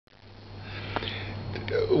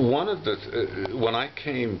One of the when I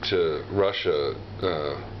came to Russia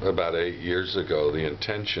about 8 years ago, the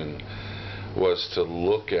intention was to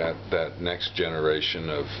look at that next generation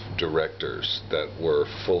of directors that were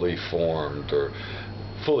fully formed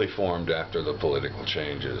after the political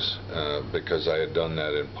changes, because I had done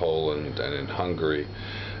that in Poland and in Hungary,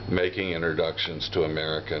 making introductions to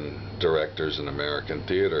American directors and American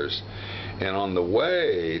theaters. And on the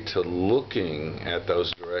way to looking at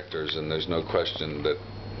those directors, and there's no question that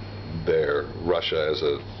Russia as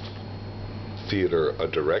a theater, a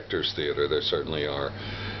director's theater, there certainly are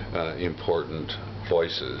important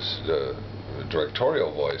voices,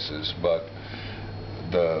 directorial voices, but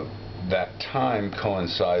that time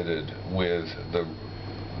coincided with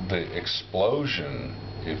the explosion,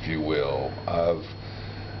 if you will, of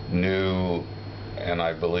new and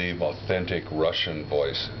I believe authentic Russian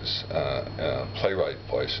voices, playwright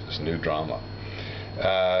voices, new drama.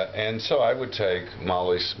 And so I would take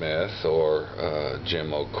Molly Smith or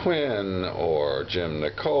Jim O'Quinn or Jim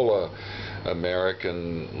Nicola,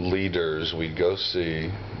 American leaders. We'd go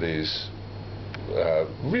see these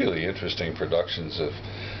really interesting productions of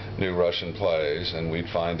new Russian plays, and we'd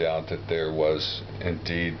find out that there was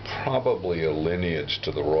indeed probably a lineage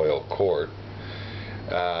to the royal court,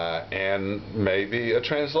 and maybe a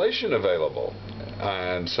translation available.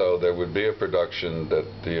 And so there would be a production that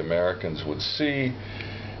the Americans would see,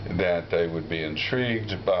 that they would be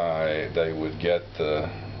intrigued by. They would get the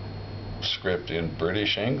script in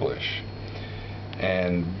British English,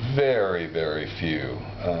 and very, very few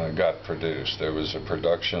got produced. There was a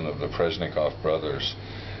production of the Presnikov brothers'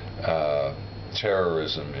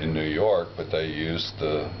 Terrorism in New York, but they used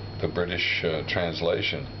the British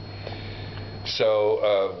translation.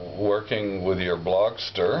 So working with your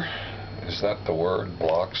blogster, is that the word,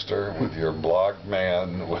 blogster, with your blog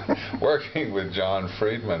man, working with John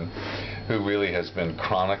Friedman, who really has been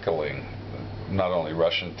chronicling not only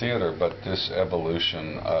Russian theater, but this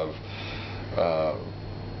evolution of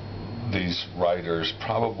these writers,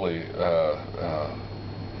 probably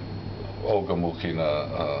Olga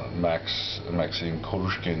Mukhina, Maxim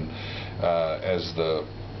Kurushkin as the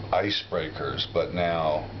icebreakers, but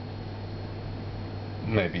now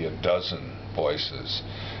maybe a dozen voices,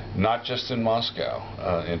 not just in Moscow,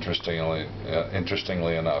 interestingly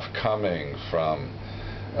enough, coming from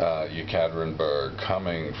Yekaterinburg,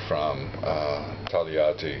 coming from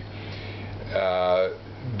Taliati,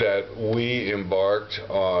 that we embarked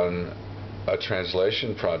on a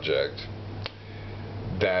translation project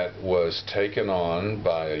that was taken on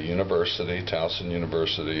by a university, Towson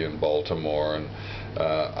University in Baltimore, and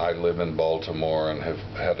I live in Baltimore and have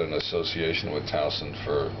had an association with Towson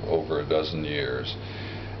for over a dozen years.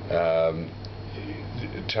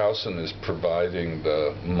 Towson is providing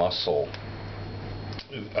the muscle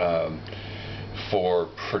for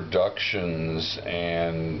productions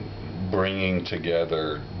and bringing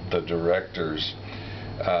together the directors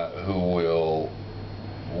who will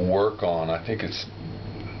work on, I think it's,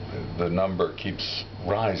 the number keeps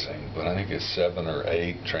rising, but I think it's 7 or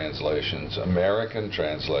 8 translations, American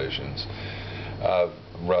translations of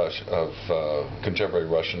contemporary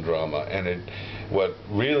Russian drama. And what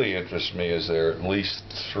really interests me is there are at least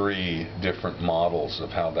 3 different models of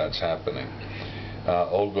how that's happening.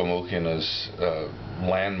 Olga Mukhina's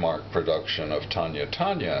landmark production of Tanya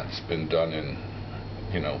Tanya, it's been done in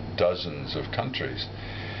dozens of countries,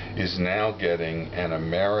 is now getting an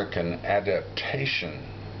American adaptation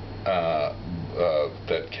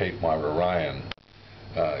that Kate Myra Ryan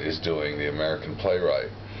is doing, the American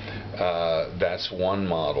playwright. That's one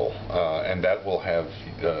model, and that will have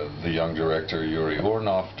the young director Yuri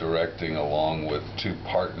Urnov directing, along with 2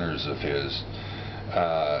 partners of his,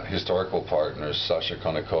 historical partners, Sasha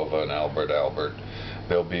Konnikova and Albert.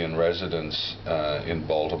 They'll be in residence in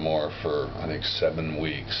Baltimore for, I think, 7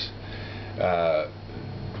 weeks,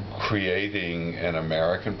 creating an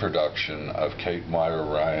American production of Kate Myra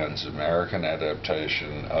Ryan's American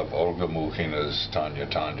adaptation of Olga Mukhina's Tanya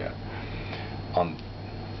Tanya.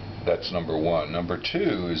 That's number 1. Number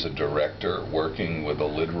 2 is a director working with a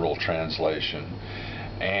literal translation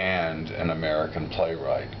and an American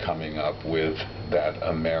playwright coming up with that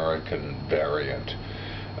American variant.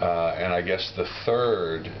 And I guess the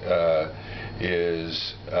third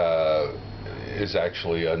is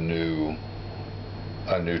actually a new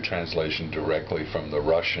translation directly from the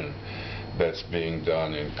Russian that's being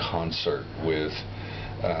done in concert with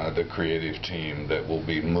the creative team that will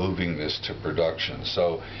be moving this to production.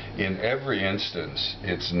 So in every instance,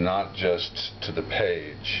 it's not just to the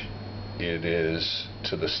page, it is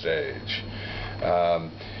to the stage.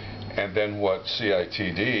 And then what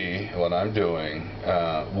CITD, what I'm doing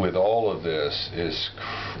with all of this is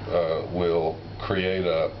we'll create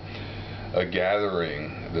a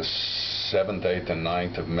gathering the 7th, 8th, and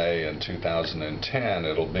 9th of May in 2010.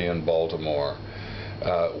 It'll be in Baltimore,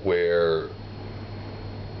 where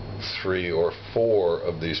 3 or 4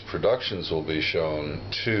 of these productions will be shown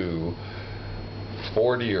to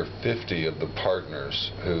 40 or 50 of the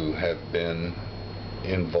partners who have been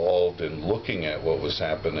involved in looking at what was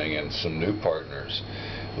happening, and some new partners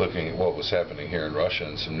looking at what was happening here in Russia,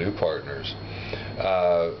 and some new partners,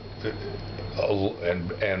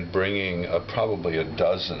 and bringing probably a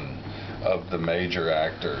dozen of the major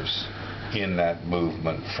actors in that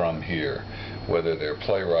movement from here, whether they're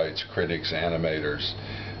playwrights, critics, animators,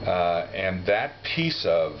 and that piece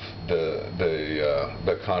of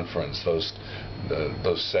the conference, those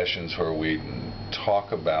sessions where we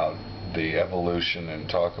talk about the evolution and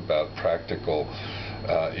talk about practical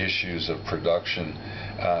issues of production,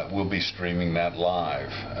 we'll be streaming that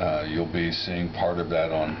live. You'll be seeing part of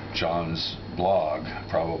that on John's blog,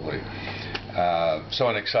 probably. So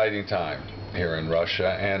an exciting time here in Russia,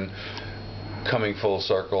 and coming full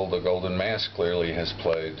circle, the Golden Mask clearly has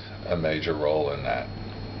played a major role in that.